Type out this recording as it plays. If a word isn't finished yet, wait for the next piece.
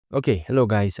Okay, hello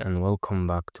guys and welcome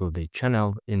back to the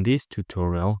channel. In this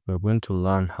tutorial, we're going to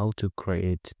learn how to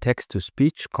create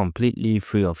text-to-speech completely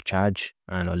free of charge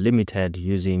and unlimited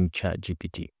using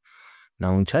ChatGPT.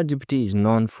 Now, ChatGPT is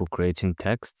known for creating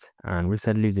text, and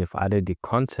recently they've added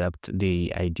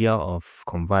the idea of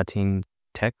converting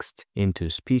text into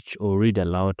speech or read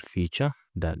aloud feature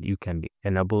that you can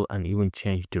enable and even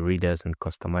change the readers and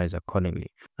customize accordingly.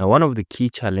 Now, one of the key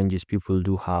challenges people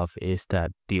do have is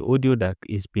that the audio that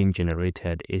is being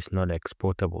generated is not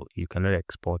exportable. You cannot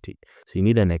export it. So you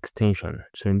need an extension.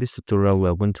 So in this tutorial,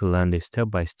 we're going to learn the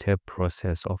step-by-step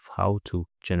process of how to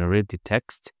generate the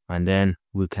text, and then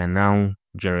we can now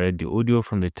generate the audio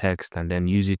from the text and then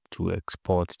use it to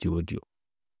export the audio.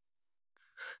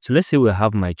 So let's say we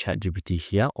have my ChatGPT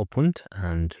here opened,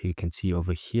 and you can see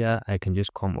over here, I can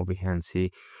just come over here and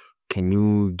say, can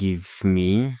you give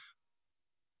me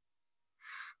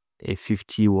a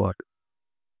 50 words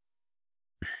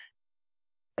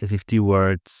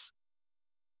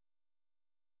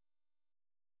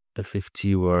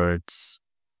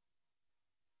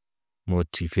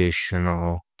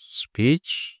motivational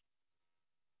speech.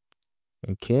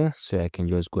 Okay, so I can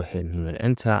just go ahead and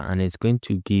enter, and it's going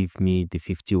to give me the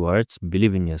 50 words.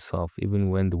 Believe in yourself even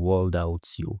when the world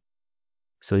doubts you.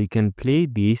 So you can play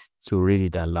this to read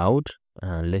it aloud,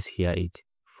 and let's hear it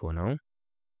for now.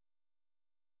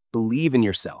 Believe in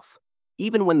yourself,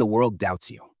 even when the world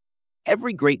doubts you.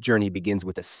 Every great journey begins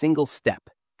with a single step.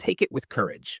 Take it with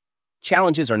courage.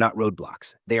 Challenges are not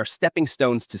roadblocks. They are stepping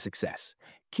stones to success.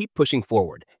 Keep pushing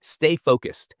forward, stay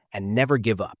focused, and never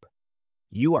give up.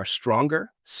 You are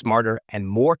stronger, smarter, and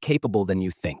more capable than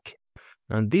you think.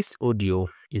 And this audio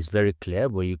is very clear,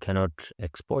 but you cannot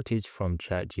export it from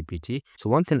ChatGPT. So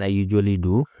one thing I usually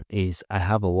do is I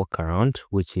have a workaround,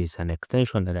 which is an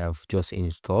extension that I've just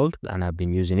installed and I've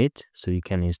been using it. So you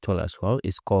can install as well.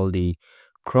 It's called the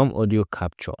Chrome Audio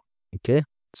Capture. Okay,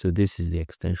 so this is the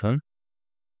extension.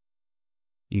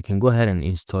 You can go ahead and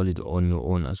install it on your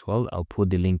own as well. I'll put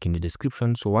the link in the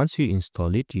description. So once you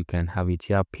install it, you can have it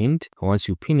here pinned. Once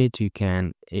you pin it, you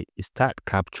can start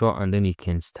capture, and then you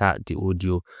can start the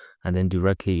audio, and then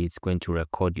directly it's going to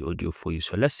record the audio for you.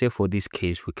 So let's say for this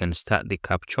case, we can start the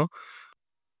capture.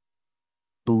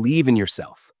 Believe in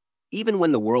yourself, even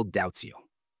when the world doubts you.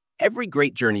 Every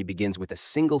great journey begins with a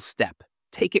single step.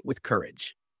 Take it with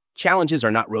courage. Challenges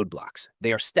are not roadblocks.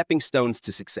 They are stepping stones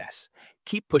to success.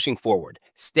 Keep pushing forward,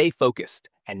 stay focused,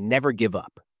 and never give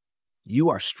up. You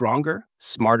are stronger,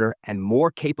 smarter, and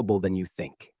more capable than you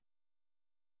think.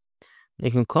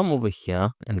 You can come over here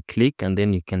and click, and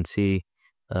then you can see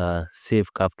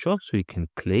save capture. So you can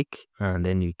click, and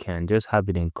then you can just have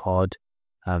it encode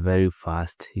very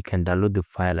fast. You can download the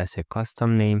file as a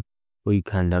custom name, or you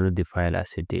can download the file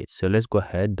as a date. So let's go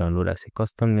ahead, download as a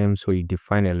custom name. So you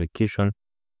define a location,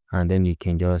 and then you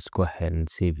can just go ahead and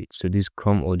save it. So this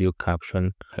Chrome Audio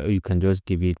Caption, you can just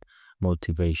give it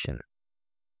motivation.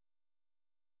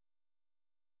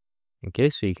 Okay,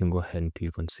 so you can go ahead and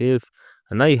click on save,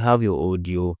 and now you have your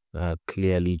audio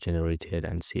clearly generated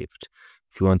and saved.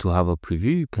 If you want to have a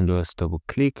preview, you can just double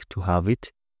click to have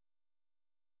it.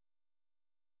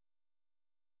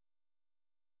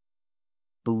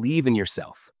 Believe in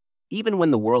yourself, even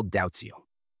when the world doubts you.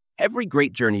 Every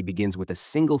great journey begins with a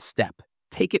single step.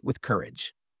 Take it with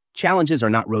courage. Challenges are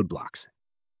not roadblocks.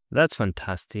 That's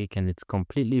fantastic, and it's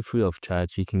completely free of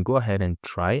charge. You can go ahead and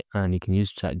try, and you can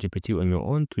use ChatGPT on your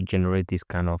own to generate this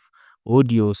kind of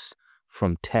audios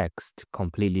from text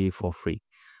completely for free.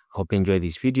 Hope you enjoyed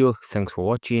this video. Thanks for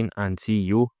watching, and see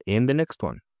you in the next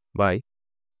one. Bye.